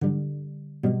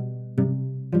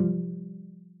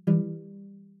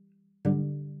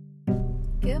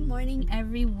Good morning,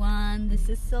 everyone. This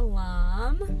is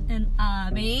Salam and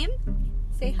Abim.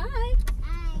 Say hi.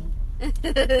 Hi.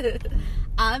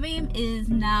 Abim is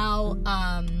now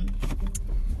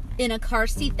in a car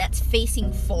seat that's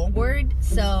facing forward,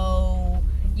 so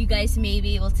you guys may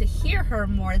be able to hear her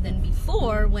more than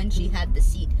before when she had the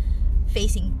seat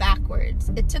facing backwards.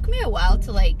 It took me a while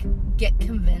to get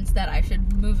convinced that I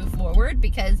should move it forward,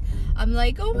 because I'm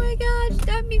like, oh my gosh,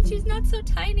 that means she's not so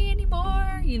tiny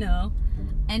anymore,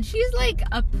 and she's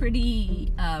a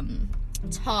pretty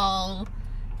tall,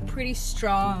 pretty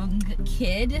strong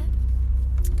kid,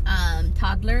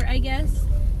 toddler, I guess.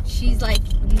 She's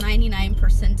 99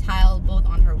 percentile both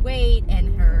on her weight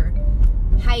and her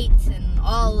height and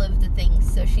all of the things,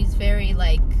 so she's very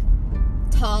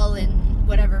tall and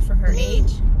whatever for her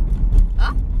age.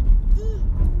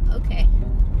 Okay,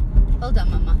 hold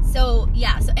on, mama. So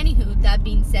anywho, that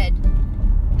being said,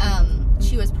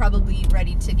 she was probably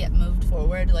ready to get moved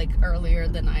forward earlier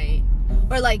than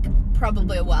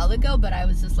probably a while ago, but I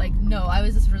was just no, I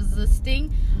was just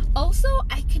resisting. Also,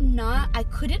 I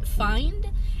couldn't find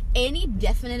any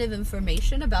definitive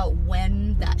information about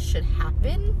when that should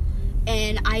happen.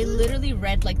 And I literally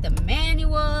read the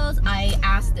manuals. I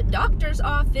asked the doctor's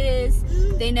office.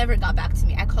 They never got back to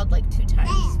me. I called 2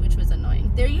 times, which was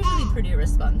annoying. They're usually pretty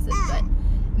responsive, but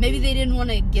maybe they didn't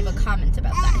want to give a comment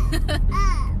about that.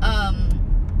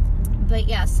 But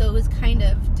yeah, so it was kind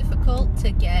of difficult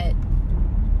to get.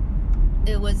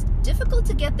 It was difficult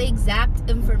to get the exact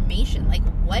information,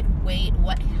 what weight,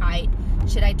 what height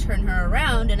should I turn her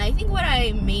around. And I think what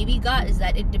I maybe got is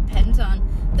that it depends on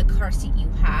the car seat you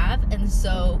have. And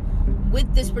so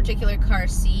with this particular car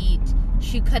seat,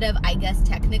 she could have, I guess,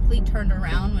 technically turned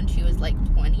around when she was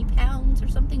 20 pounds or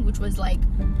something, which was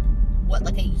more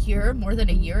than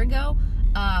a year ago.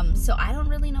 So I don't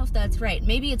really know if that's right.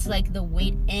 Maybe it's the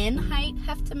weight and height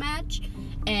have to match.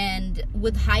 And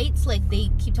with heights, they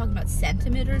keep talking about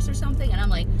centimeters or something, and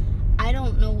I'm I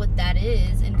don't know what that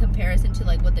is in comparison to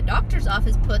what the doctor's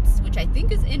office puts, which I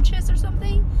think is inches or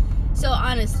something. So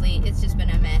honestly, it's just been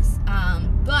a mess.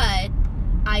 But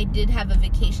I did have a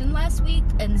vacation last week,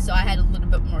 and so I had a little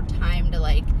bit more time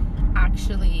to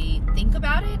actually think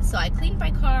about it. So I cleaned my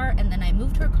car, and then I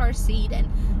moved her car seat and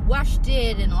washed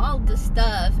it and all this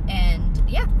stuff. And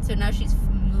yeah, so now she's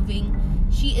moving.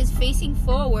 She is facing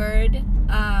forward,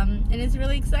 and it's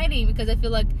really exciting because I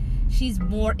feel she's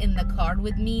more in the car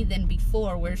with me than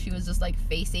before, where she was just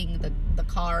facing the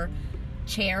car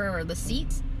chair or the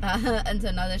seat. And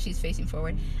so now that she's facing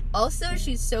forward. Also,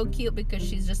 she's so cute because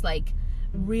she's just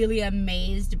really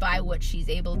amazed by what she's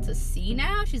able to see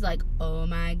now. She's oh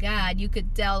my god. You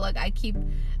could tell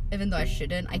even though I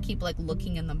shouldn't, I keep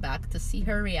looking in the back to see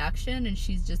her reaction, and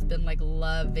she's just been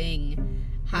loving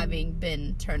having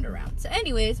been turned around. So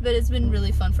anyways, but it's been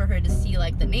really fun for her to see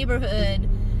the neighborhood,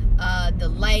 the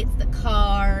lights, the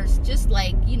cars, just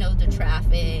the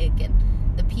traffic and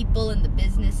the people and the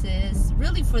businesses,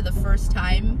 really for the first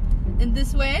time in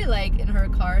this way, in her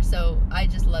car. So I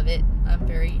just love it. I'm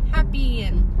very happy,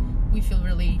 and we feel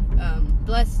really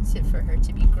blessed for her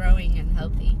to be growing and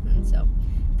healthy. And so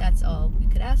that's all we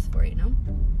could ask for,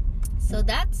 So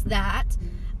that's that.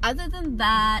 Other than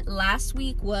that, last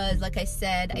week was, like I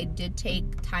said, I did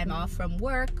take time off from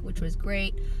work, which was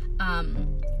great.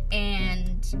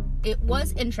 And it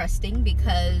was interesting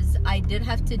because I did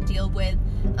have to deal with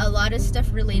a lot of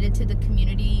stuff related to the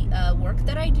community work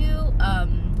that I do.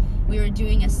 We were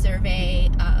doing a survey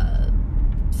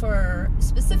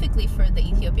specifically for the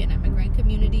Ethiopian immigrant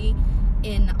community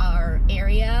in our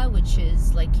area, which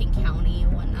is King County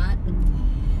and whatnot.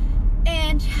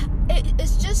 And it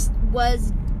just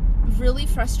was really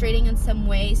frustrating in some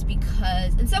ways,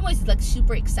 because in some ways it's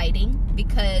super exciting,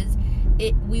 because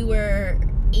we were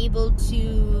able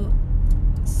to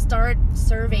start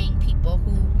surveying people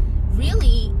who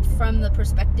really, from the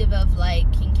perspective of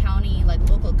King County,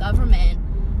 local government,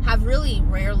 have really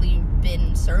rarely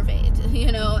been surveyed,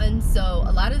 and so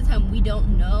a lot of the time we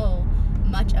don't know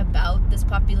much about this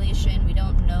population. We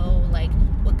don't know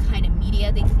what kind of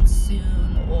media they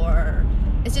consume, or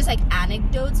it's just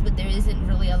anecdotes, but there isn't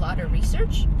really a lot of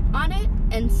research on it.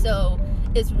 And so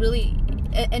it's really,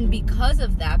 and because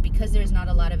of that, because there's not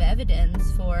a lot of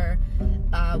evidence for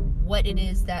what it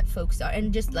is that folks are,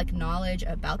 and just knowledge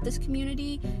about this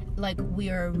community, we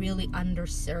are really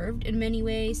underserved in many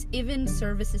ways. Even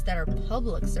services that are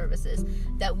public services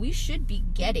that we should be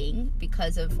getting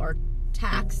because of our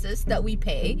taxes that we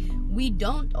pay, we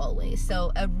don't always.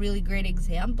 So a really great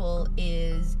example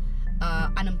is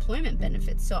unemployment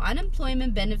benefits. So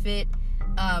unemployment benefit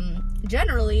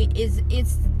generally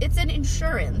it's an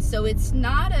insurance. So it's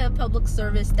not a public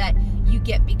service that you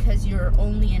get because you're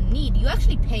only in need. You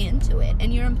actually pay into it,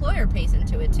 and your employer pays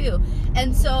into it too.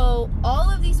 And so all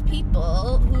of these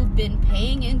people who've been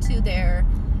paying into their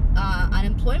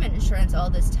unemployment insurance all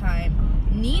this time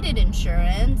needed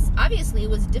insurance. Obviously, it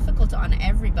was difficult on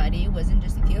everybody. It wasn't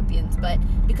just Ethiopians, but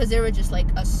because there were just like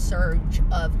a surge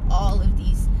of all of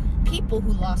these people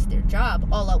who lost their job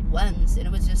all at once, and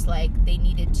it was just like they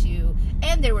needed to,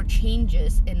 and there were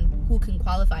changes in who can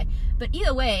qualify. But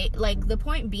either way, like, the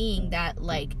point being that,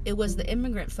 like, it was the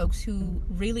immigrant folks who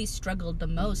really struggled the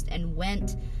most and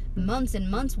went months and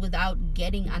months without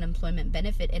getting unemployment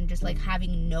benefit and just like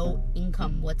having no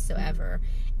income whatsoever.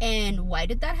 And why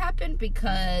did that happen?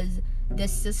 Because the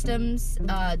systems,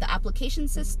 the application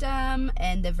system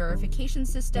and the verification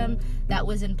system that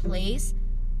was in place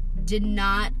did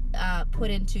not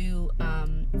put into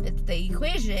the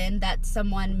equation that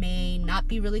someone may not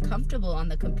be really comfortable on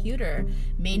the computer,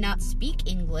 may not speak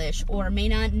English, or may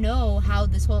not know how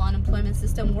this whole unemployment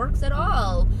system works at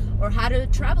all, or how to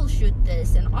troubleshoot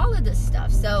this and all of this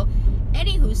stuff. So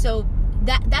anywho, so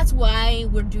that's why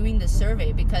we're doing this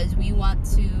survey, because we want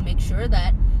to make sure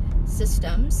that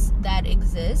systems that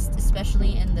exist,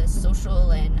 especially in the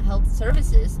social and health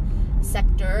services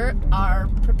sector, are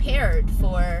prepared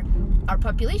for our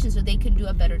population so they can do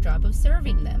a better job of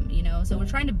serving them, you know. So we're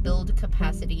trying to build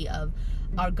capacity of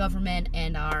our government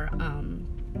and our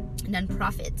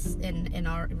nonprofits in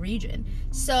our region.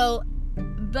 So,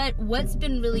 but what's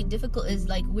been really difficult is,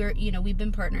 like, we've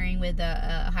been partnering with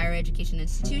a higher education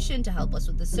institution to help us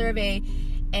with the survey,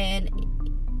 and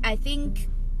I think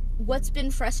what's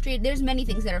been frustrating, there's many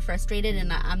things that are frustrated,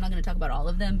 and I'm not going to talk about all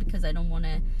of them because I don't want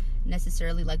to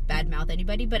necessarily like badmouth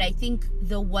anybody, but I think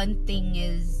the one thing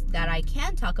is that I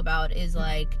can talk about is,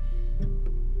 like,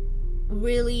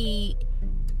 really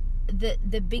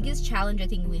the biggest challenge I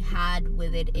think we had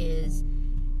with it is,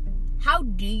 how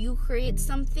do you create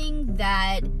something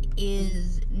that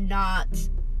is not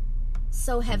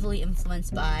so heavily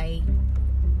influenced by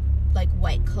like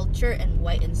white culture and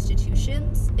white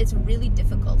institutions? It's really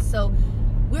difficult. So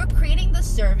we're creating the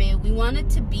survey. We want it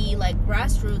to be like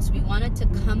grassroots. We want it to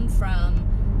come from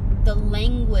the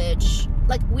language.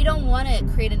 Like, we don't want to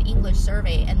create an English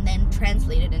survey and then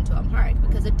translate it into Amharic,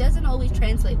 because it doesn't always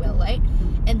translate well, right?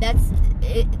 And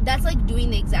that's like doing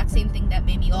the exact same thing that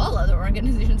maybe all other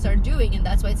organizations are doing, and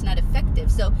that's why it's not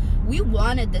effective. So we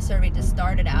wanted the survey to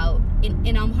start it out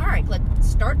in Amharic. Like,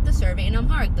 start the survey in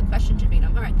Amharic. The question should be in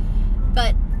Amharic.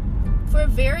 But for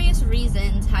various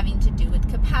reasons having to do with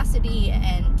capacity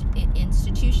and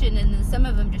institution, and then some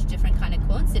of them just different kind of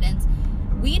coincidence,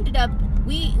 we ended up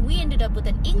with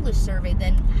an English survey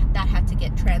then that had to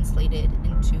get translated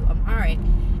into Amharic.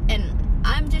 And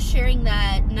I'm just sharing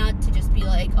that not to just be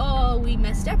like, oh, we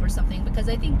messed up or something, because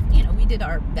I think, you know, we did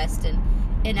our best,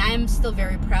 and I'm still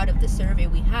very proud of the survey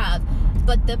we have.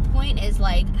 But the point is,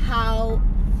 like, how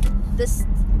this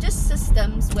just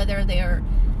systems, whether they're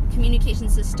communication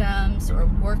systems or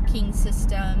working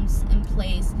systems in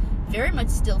place, very much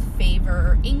still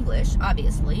favor English,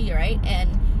 obviously, right?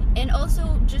 And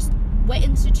also just white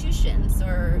institutions,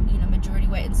 or, you know, majority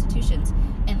white institutions,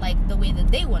 and like the way that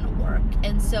they want to work.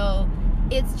 And so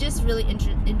it's just really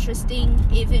interesting.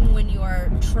 Even when you're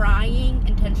trying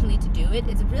intentionally to do it,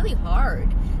 it's really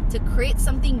hard to create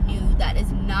something new that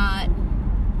is not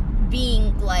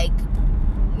being, like,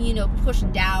 you know,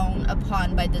 pushed down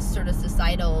upon by this sort of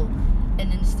societal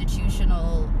and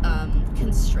institutional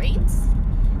constraints.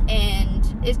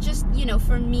 And it's just, you know,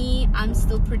 for me,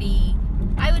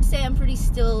 I would say I'm pretty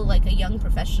still like a young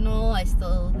professional. I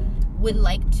still would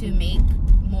like to make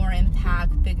more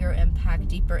impact, bigger impact,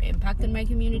 deeper impact in my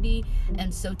community.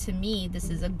 And so to me, this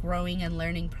is a growing and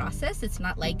learning process. It's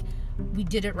not like we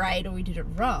did it right or we did it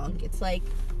wrong. It's like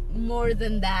more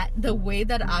than that. The way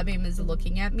that Abim is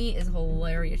looking at me is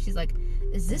hilarious. She's like,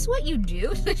 is this what you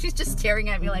do? She's just staring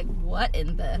at me like, what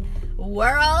in the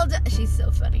world? She's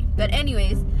so funny. But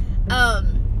anyways,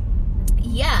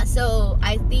 yeah, so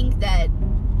I think that,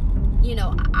 you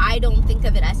know, I don't think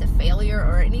of it as a failure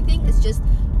or anything. It's just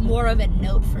more of a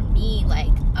note for me,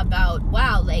 like, about,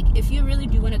 wow, like, if you really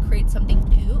do want to create something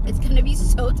new, it's going to be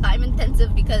so time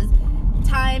intensive, because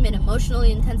time and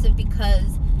emotionally intensive,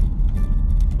 because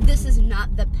this is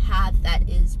not the path that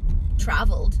is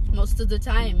traveled most of the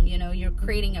time. You know, you're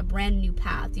creating a brand new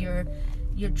path. You're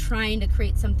trying to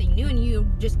create something new, and you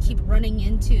just keep running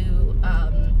into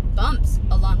bumps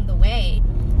along the way,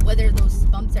 whether those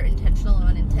bumps are intentional or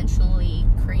unintentionally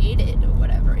created or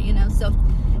whatever, you know. So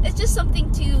it's just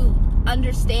something to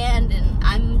understand, and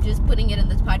I'm just putting it in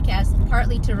this podcast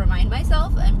partly to remind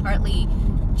myself and partly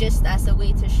just as a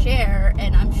way to share.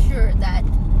 And I'm sure that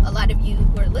a lot of you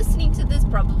who are listening to this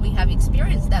probably have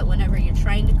experienced that whenever you're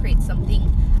trying to create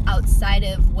something outside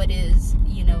of what is,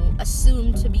 you know,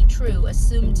 assumed to be true,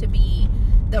 assumed to be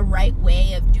the right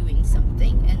way of doing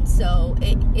something. And so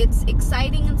it's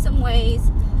exciting in some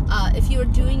ways. If you're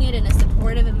doing it in a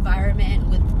supportive environment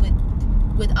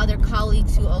with other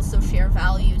colleagues who also share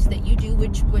values that you do,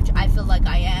 which I feel like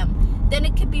I am, then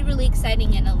it could be really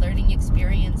exciting and a learning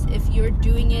experience. If you're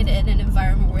doing it in an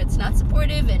environment where it's not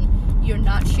supportive and you're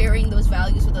not sharing those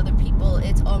values with other people,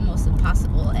 it's almost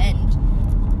impossible. And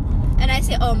I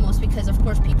say almost because, of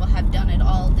course, people have done it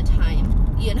all the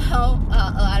time. You know,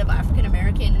 a lot of African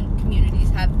American communities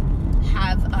have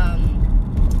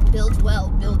built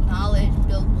wealth, built knowledge,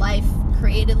 built life,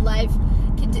 created life.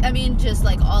 I mean, just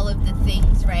like all of the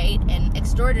things, right? And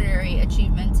extraordinary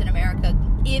achievements in America,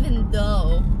 even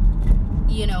though,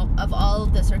 you know, of all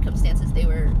of the circumstances they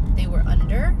were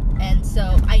under. And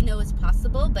so I know it's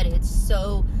possible, but it's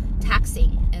so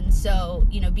taxing. And so,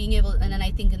 you know, being able, and then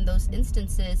I think in those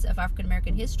instances of African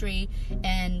American history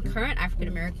and current African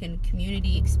American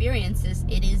community experiences,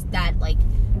 it is that like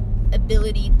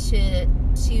ability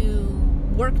to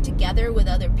work together with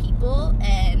other people,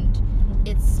 and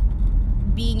it's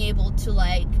being able to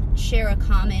like share a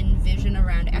common vision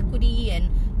around equity and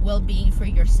well-being for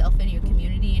yourself and your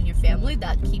community and your family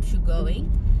that keeps you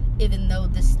going, even though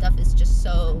this stuff is just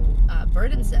so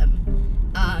burdensome.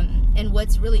 And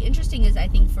what's really interesting is I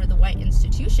think for the white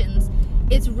institutions,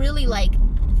 it's really like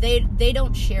they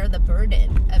don't share the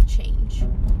burden of change.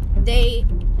 They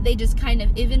just kind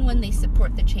of, even when they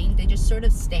support the change, they just sort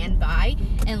of stand by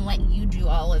and let you do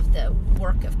all of the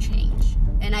work of change.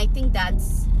 And I think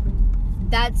that's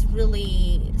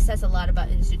really says a lot about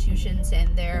institutions,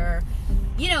 and they're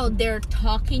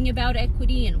talking about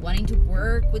equity and wanting to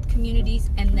work with communities,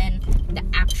 and then the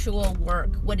actual work,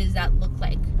 what does that look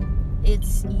like?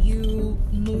 It's you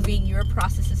moving your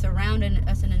processes around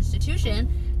as an institution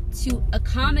to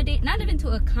accommodate, not even to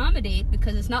accommodate,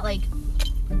 because it's not like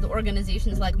the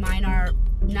organizations like mine are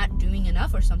not doing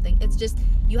enough or something. It's just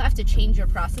you have to change your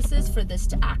processes for this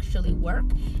to actually work.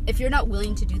 If you're not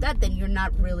willing to do that, then you're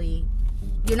not really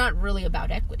about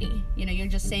equity. You know, you're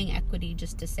just saying equity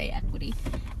just to say equity.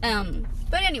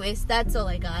 But anyways, that's all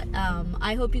I got.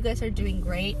 I hope you guys are doing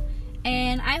great,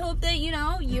 and I hope that, you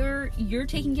know, you're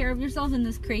taking care of yourself in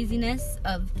this craziness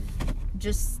of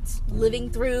just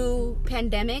living through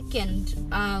pandemic and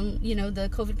you know, the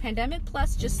COVID pandemic,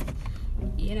 plus just,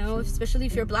 you know, especially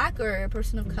if you're black or a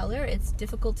person of color, it's a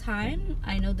difficult time.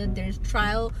 I know that there's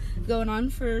trial going on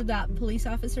for that police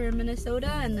officer in Minnesota,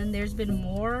 and then there's been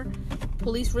more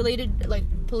police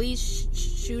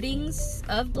shootings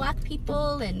of black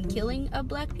people and killing of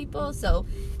black people. So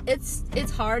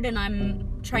it's hard, and I'm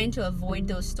trying to avoid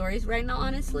those stories right now,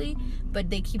 honestly, but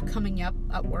they keep coming up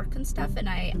at work and stuff, and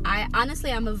I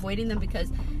honestly, I'm avoiding them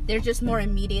because they're just more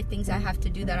immediate things I have to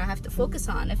do that I have to focus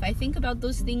on. If I think about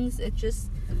those things, it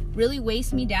just really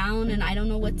weighs me down, and I don't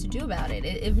know what to do about it.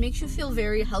 It makes you feel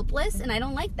very helpless, and I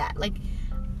don't like that. Like,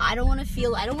 I don't want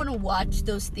to watch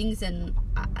those things and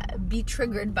be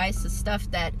triggered by some stuff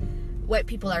that white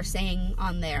people are saying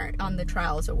on the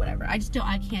trials or whatever. I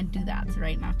can't do that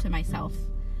right now to myself.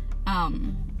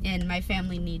 And my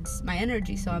family needs my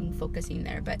energy, so I'm focusing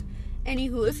there. But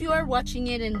anywho, if you are watching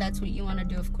it and that's what you want to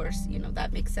do, of course, you know,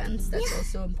 that makes sense. That's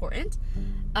also important.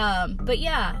 But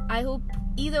yeah, I hope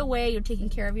either way you're taking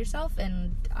care of yourself,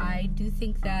 and I do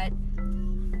think that,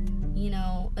 you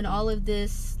know, in all of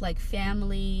this, like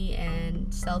family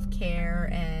and self-care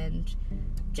and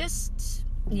just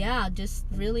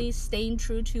really staying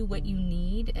true to what you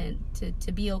need and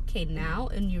to be okay now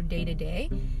in your day-to-day,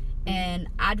 and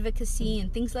advocacy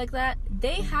and things like that,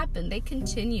 they happen, they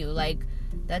continue. Like,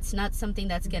 that's not something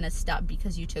that's gonna stop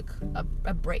because you took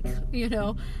a break, you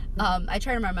know. I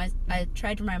try to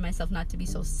remind myself not to be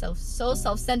so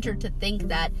self-centered, to think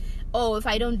that, oh, if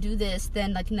I don't do this,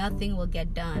 then like nothing will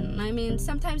get done. I mean,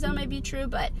 sometimes that might be true,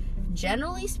 but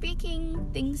generally speaking,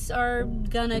 things are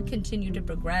gonna continue to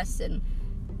progress. And,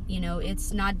 you know,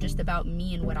 it's not just about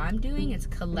me and what I'm doing, it's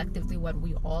collectively what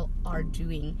we all are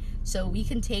doing. So we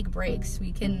can take breaks,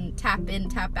 we can tap in,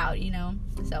 tap out, you know.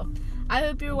 So I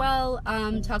hope you're well.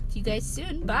 Talk to you guys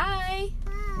soon. Bye.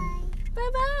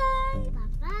 Bye.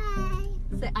 Bye.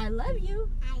 Say I love you.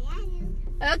 I love you.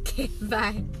 Okay,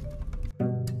 bye.